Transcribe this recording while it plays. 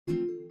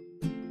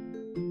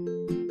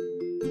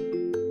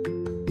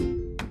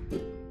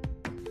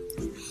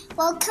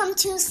Welcome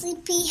to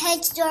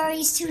Sleepyhead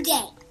Stories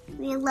today.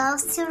 We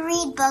love to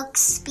read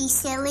books, be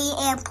silly,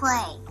 and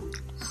play.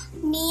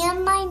 Me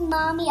and my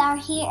mommy are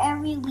here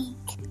every week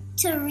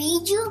to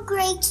read you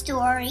great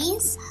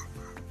stories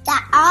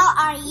that all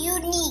are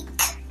unique.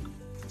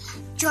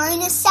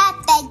 Join us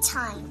at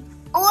bedtime,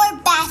 or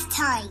bath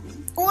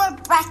time, or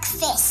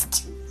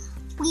breakfast.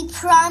 We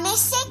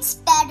promise it's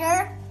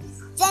better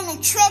than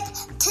a trip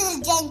to the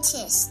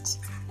dentist.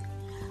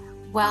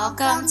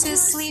 Welcome to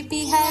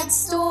Sleepyhead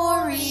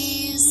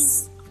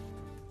Stories.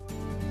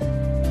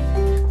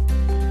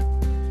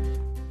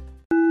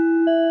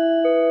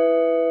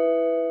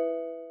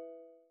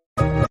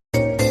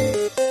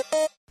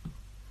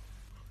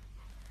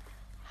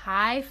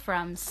 Hi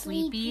from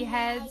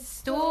Sleepyhead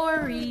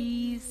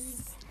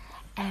Stories.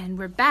 And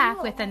we're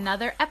back with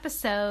another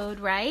episode,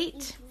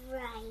 right?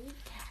 Right.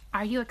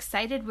 Are you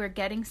excited? We're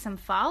getting some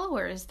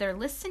followers. They're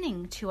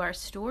listening to our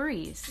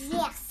stories.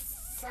 Yes,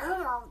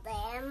 some of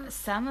them.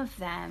 Some of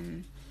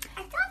them.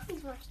 I thought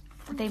these were...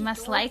 They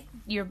must like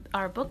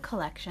our book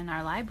collection,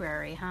 our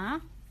library, huh?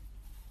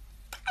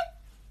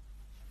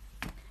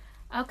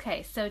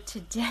 Okay, so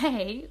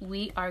today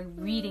we are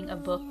reading a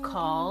book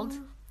called,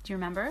 do you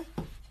remember?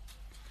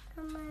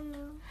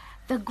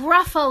 The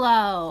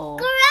Gruffalo.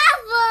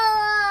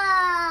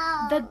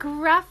 Gruffalo! The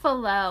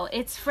Gruffalo.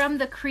 It's from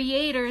the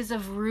creators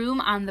of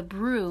Room on the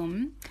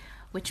Broom,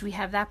 which we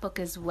have that book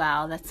as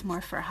well. That's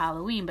more for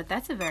Halloween, but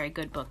that's a very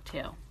good book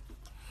too.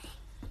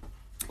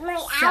 My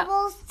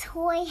owl's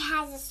toy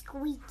has a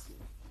squeaky.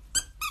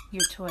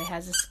 Your toy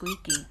has a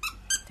squeaky.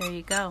 There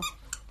you go.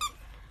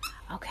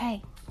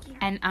 Okay.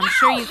 And I'm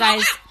sure you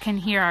guys can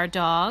hear our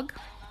dog.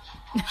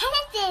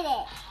 I did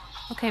it.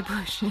 Okay,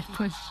 push it,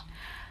 push.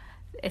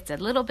 It's a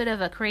little bit of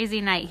a crazy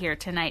night here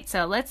tonight,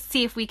 so let's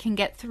see if we can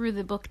get through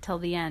the book till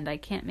the end. I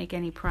can't make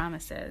any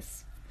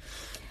promises.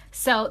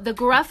 So, The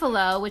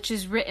Gruffalo, which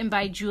is written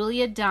by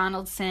Julia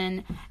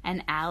Donaldson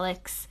and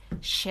Alex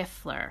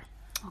Schiffler.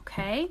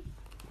 Okay?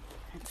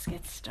 Let's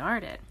get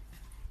started.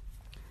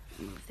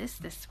 Move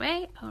this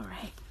way. All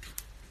right.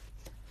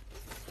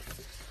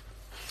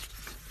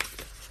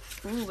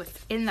 Ooh,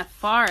 it's in the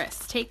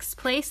forest. Takes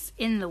place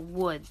in the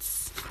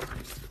woods.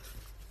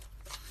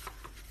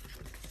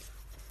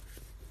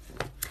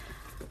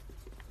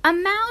 A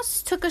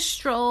mouse took a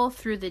stroll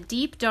through the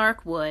deep,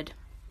 dark wood.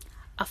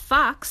 A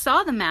fox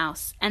saw the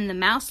mouse, and the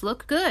mouse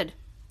looked good.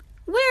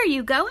 "Where are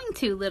you going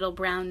to, little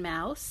brown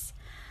mouse?"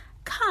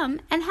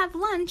 "Come and have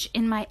lunch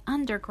in my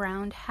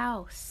underground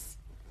house."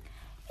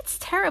 "It's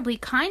terribly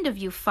kind of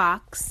you,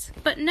 fox,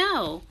 but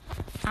no,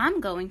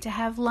 I'm going to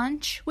have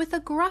lunch with a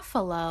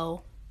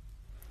Gruffalo."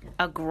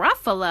 "A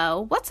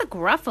Gruffalo? What's a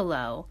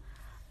Gruffalo?"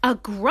 "A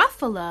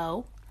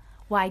Gruffalo?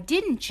 Why,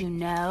 didn't you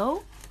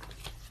know?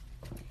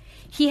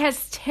 He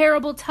has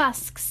terrible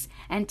tusks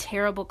and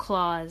terrible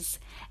claws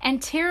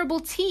and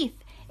terrible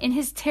teeth in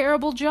his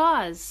terrible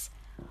jaws."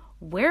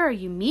 "Where are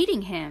you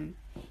meeting him?"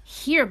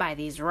 "Here by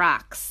these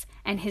rocks,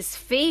 and his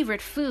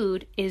favorite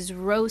food is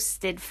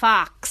roasted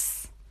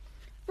fox."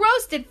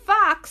 "Roasted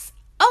fox?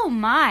 Oh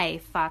my,"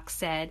 Fox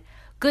said.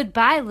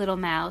 "Goodbye, little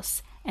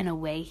mouse," and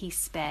away he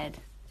sped.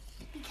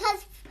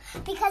 Because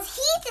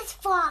he's his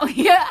fox. Oh,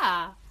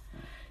 yeah.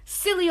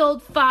 Silly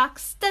old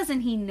fox, doesn't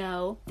he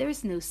know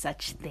there's no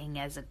such thing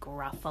as a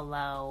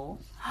Gruffalo?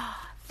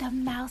 The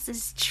mouse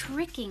is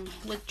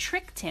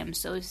tricked him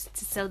so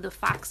the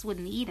fox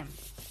wouldn't eat him.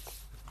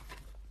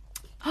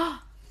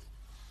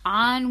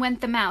 On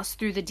went the mouse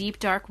through the deep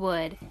dark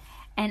wood.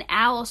 An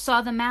owl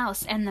saw the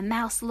mouse, and the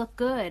mouse looked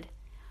good.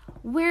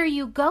 "Where are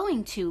you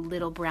going to,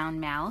 little brown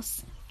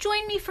mouse?"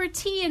 "Join me for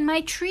tea in my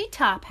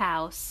treetop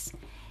house."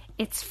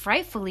 "It's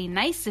frightfully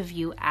nice of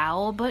you,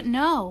 owl, but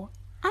no,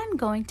 I'm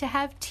going to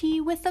have tea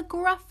with a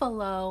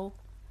Gruffalo."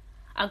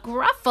 "A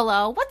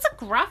Gruffalo? What's a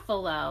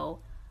Gruffalo?"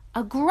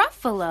 "A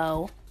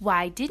Gruffalo?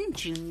 Why,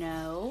 didn't you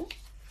know?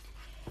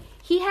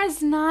 He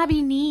has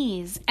knobby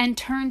knees and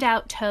turned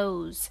out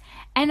toes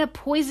and a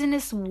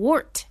poisonous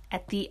wart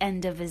at the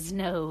end of his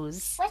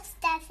nose." What's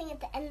that thing at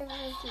the end of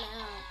his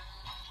nose?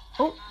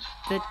 Oh,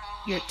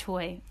 your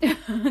toy.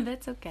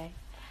 That's okay.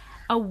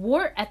 A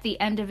wart at the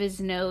end of his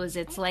nose.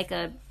 It's like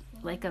a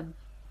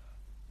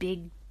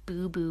big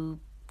boo-boo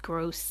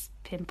gross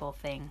pimple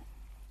thing.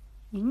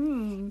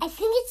 I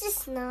think it's a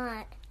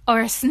snot.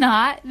 Or a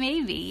snot,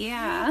 maybe,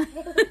 yeah.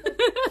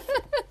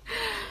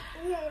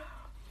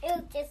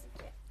 It'll just...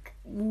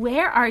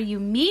 "Where are you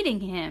meeting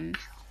him?"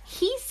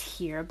 "He's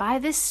here by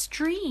this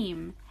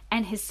stream,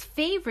 and his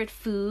favorite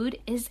food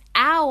is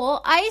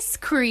owl ice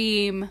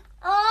cream."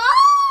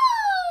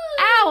 Oh!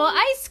 "Owl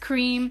ice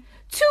cream?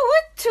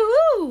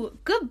 Too-woo-too-woo!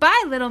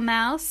 Goodbye, little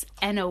mouse,"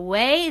 and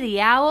away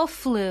the owl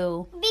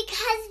flew.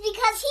 Because he's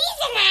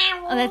an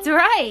owl. Oh, that's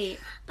right.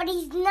 But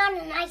he's not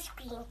an ice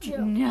cream, too.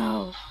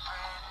 No.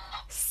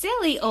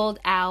 Silly old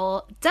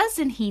owl,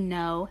 doesn't he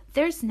know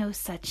there's no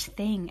such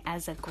thing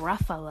as a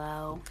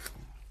Gruffalo?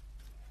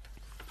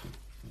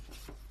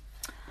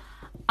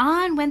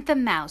 On went the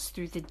mouse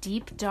through the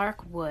deep,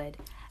 dark wood.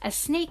 A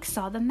snake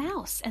saw the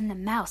mouse, and the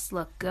mouse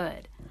looked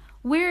good.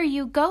 "Where are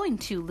you going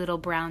to, little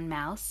brown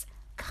mouse?"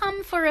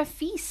 Come for a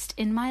feast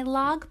in my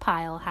log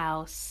pile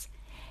house.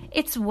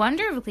 It's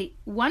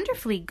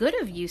wonderfully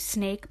good of you,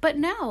 Snake, but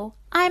no,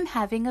 I'm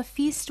having a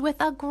feast with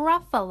a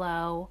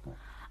Gruffalo.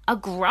 A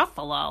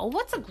Gruffalo?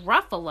 What's a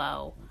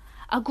Gruffalo?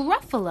 A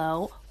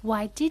Gruffalo?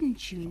 Why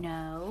didn't you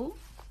know?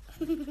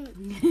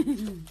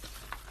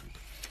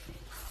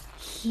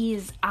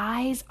 His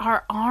eyes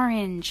are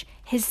orange.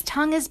 His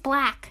tongue is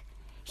black.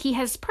 He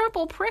has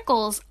purple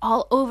prickles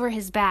all over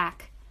his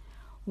back.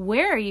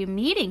 Where are you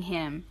meeting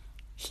him?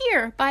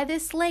 Here, by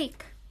this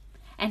lake.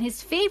 And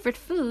his favorite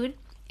food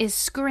is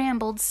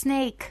scrambled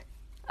snake.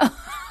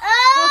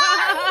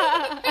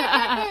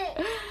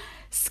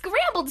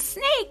 Scrambled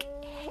snake?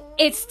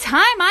 It's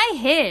time I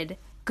hid.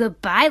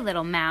 Goodbye,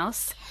 little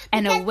mouse.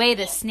 And away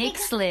the snake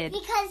slid.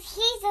 Because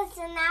he's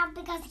a now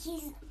because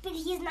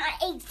he's not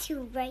age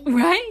 2, right?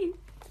 Right?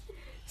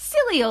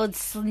 Silly old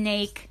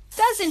snake.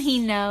 Doesn't he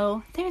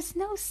know there's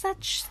no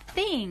such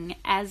thing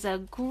as a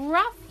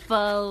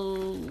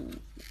Gruffalo?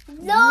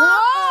 No!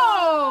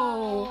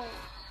 Whoa!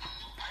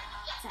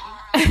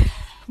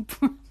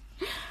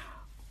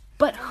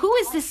 But who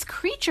is this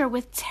creature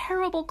with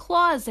terrible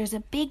claws? There's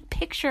a big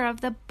picture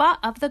of the butt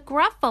of the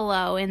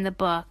Gruffalo in the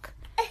book.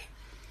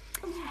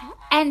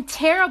 And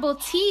terrible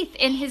teeth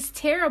in his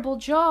terrible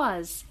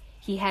jaws.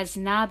 He has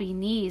knobby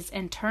knees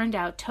and turned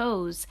out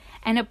toes,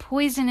 and a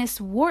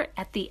poisonous wart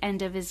at the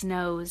end of his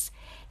nose.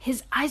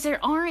 His eyes are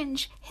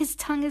orange, his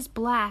tongue is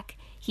black.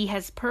 He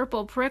has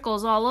purple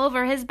prickles all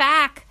over his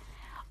back.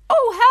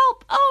 Oh,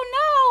 help! Oh,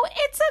 no!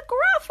 It's a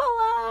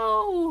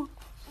Gruffalo!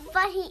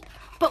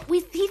 But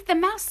the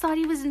mouse thought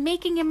he was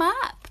making him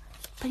up.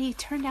 But he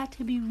turned out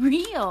to be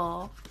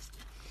real.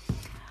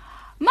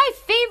 My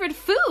favorite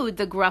food,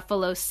 the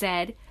Gruffalo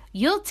said.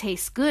 You'll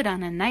taste good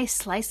on a nice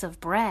slice of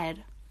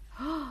bread.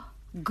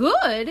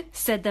 Good,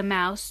 said the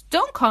mouse.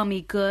 Don't call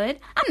me good.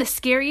 I'm the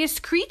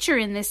scariest creature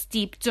in this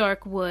deep,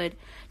 dark wood.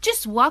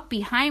 Just walk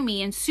behind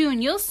me and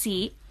soon you'll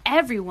see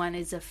everyone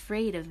is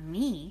afraid of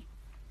me.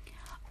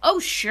 Oh,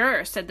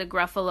 sure, said the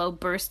Gruffalo,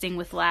 bursting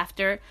with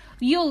laughter.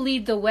 You'll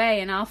lead the way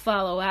and I'll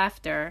follow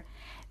after.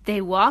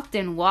 They walked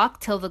and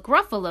walked till the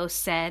Gruffalo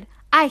said,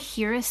 I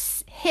hear a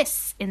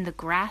hiss in the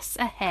grass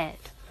ahead.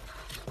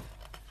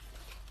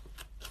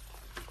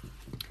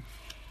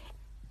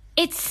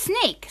 It's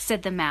Snake,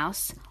 said the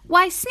mouse.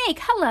 Why, Snake,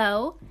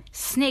 hello.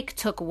 Snake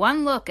took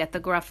one look at the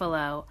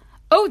Gruffalo.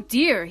 Oh,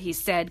 dear, he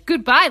said.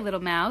 Goodbye, little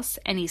mouse.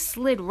 And he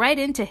slid right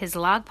into his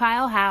log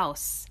pile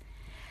house.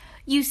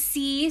 You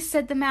see,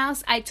 said the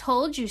mouse, I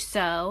told you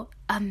so.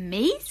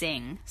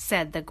 Amazing,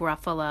 said the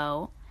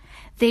Gruffalo.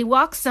 They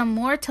walked some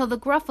more till the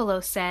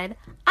Gruffalo said,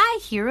 I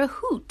hear a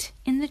hoot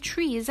in the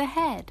trees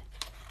ahead.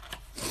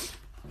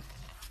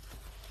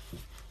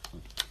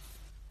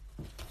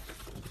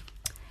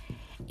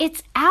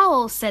 It's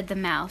Owl, said the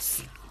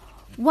mouse.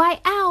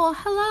 Why, Owl,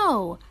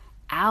 hello.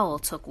 Owl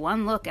took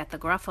one look at the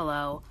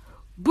Gruffalo.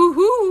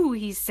 Boo-hoo,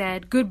 he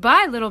said.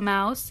 Goodbye, little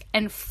mouse,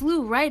 and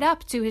flew right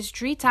up to his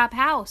treetop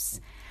house.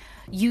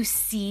 You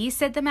see,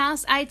 said the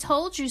mouse, I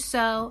told you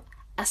so.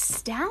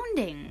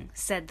 Astounding,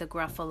 said the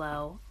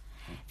Gruffalo.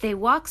 They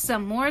walked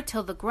some more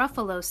till the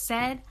Gruffalo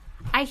said,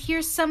 I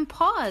hear some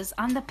paws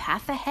on the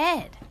path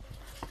ahead.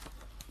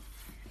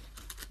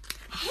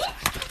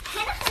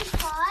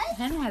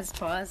 Hen has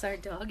paws. Our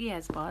doggy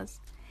has paws.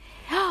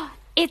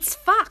 It's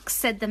Fox,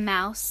 said the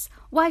mouse.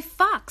 Why,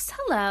 Fox,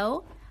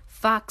 hello.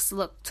 Fox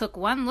took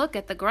one look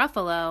at the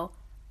Gruffalo.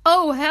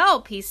 Oh,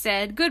 help, he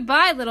said.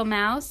 Goodbye, little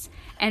mouse,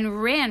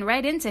 and ran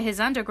right into his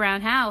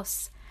underground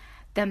house.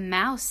 The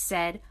mouse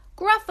said,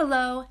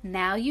 Gruffalo,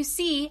 now you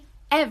see,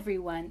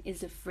 everyone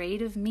is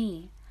afraid of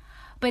me.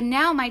 But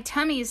now my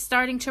tummy is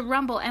starting to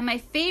rumble, and my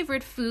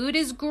favorite food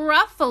is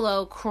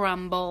Gruffalo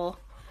crumble.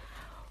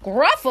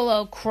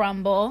 Gruffalo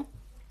crumble,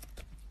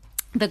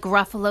 the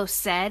Gruffalo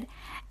said,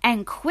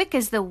 and quick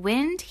as the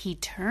wind he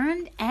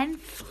turned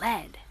and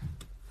fled.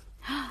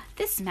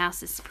 This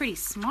mouse is pretty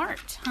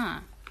smart, huh?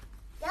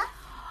 Yeah.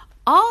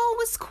 All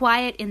was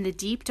quiet in the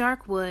deep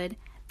dark wood.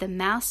 The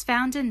mouse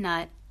found a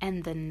nut,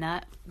 and the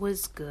nut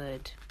was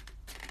good.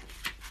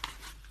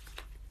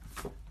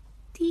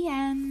 The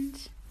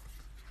end.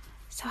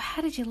 So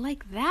how did you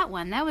like that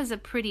one? That was a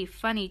pretty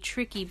funny,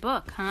 tricky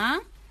book,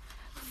 huh?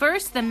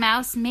 First, the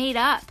mouse made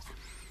up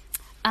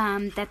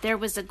that there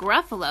was a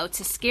Gruffalo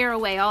to scare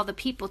away all the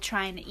people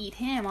trying to eat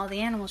him, all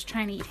the animals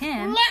trying to eat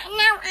him.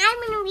 Now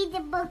I'm going to read the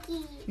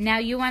bookie. Now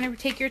you want to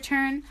take your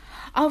turn?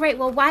 All right,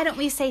 well, why don't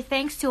we say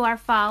thanks to our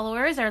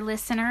followers, our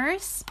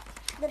listeners.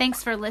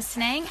 Thanks for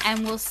listening,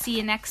 and we'll see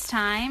you next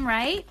time,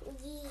 right?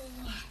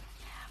 Yeah.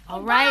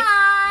 All right.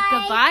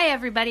 Goodbye,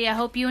 everybody. I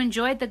hope you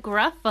enjoyed the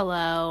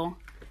Gruffalo.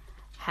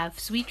 Have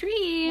sweet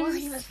dreams. Well,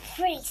 he was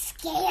pretty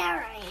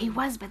scary. He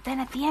was, but then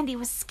at the end he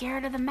was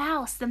scared of the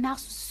mouse. The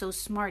mouse was so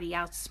smart, he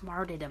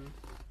outsmarted him.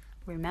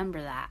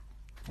 Remember that.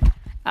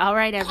 All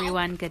right,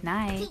 everyone. Good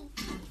night.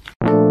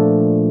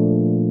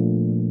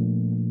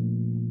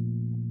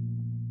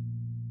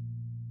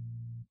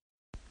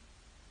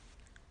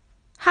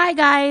 Hi,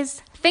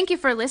 guys. Thank you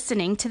for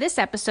listening to this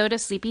episode of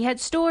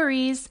Sleepyhead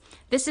Stories.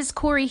 This is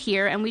Corey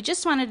here, and we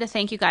just wanted to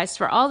thank you guys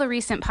for all the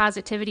recent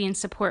positivity and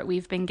support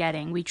we've been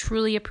getting. We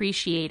truly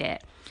appreciate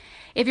it.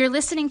 If you're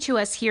listening to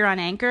us here on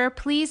Anchor,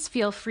 please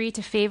feel free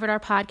to favorite our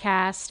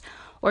podcast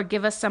or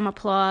give us some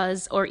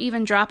applause or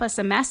even drop us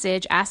a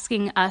message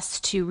asking us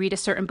to read a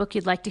certain book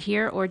you'd like to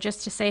hear or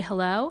just to say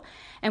hello,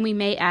 and we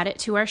may add it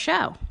to our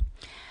show.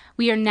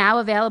 We are now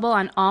available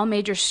on all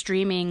major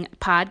streaming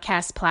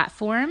podcast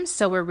platforms,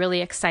 so we're really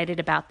excited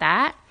about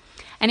that.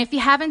 And if you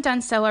haven't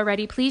done so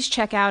already, please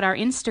check out our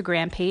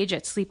Instagram page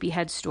at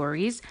Sleepyhead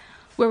Stories,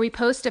 where we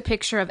post a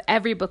picture of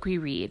every book we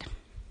read.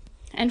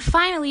 And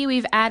finally,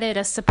 we've added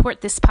a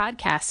Support This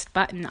Podcast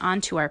button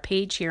onto our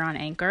page here on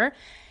Anchor.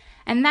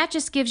 And that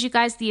just gives you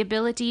guys the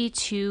ability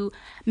to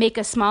make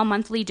a small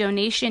monthly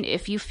donation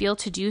if you feel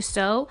to do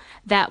so.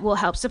 That will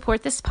help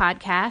support this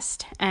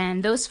podcast.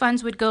 And those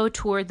funds would go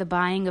toward the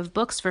buying of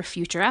books for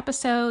future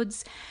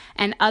episodes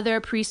and other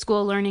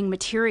preschool learning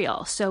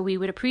material. So we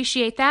would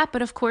appreciate that.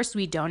 But of course,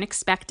 we don't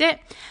expect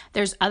it.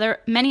 There's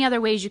many other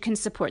ways you can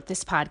support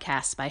this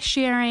podcast by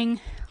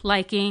sharing,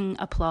 liking,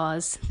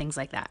 applause, things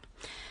like that.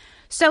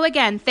 So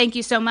again, thank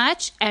you so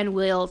much, and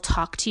we'll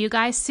talk to you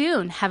guys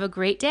soon. Have a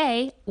great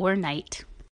day or night.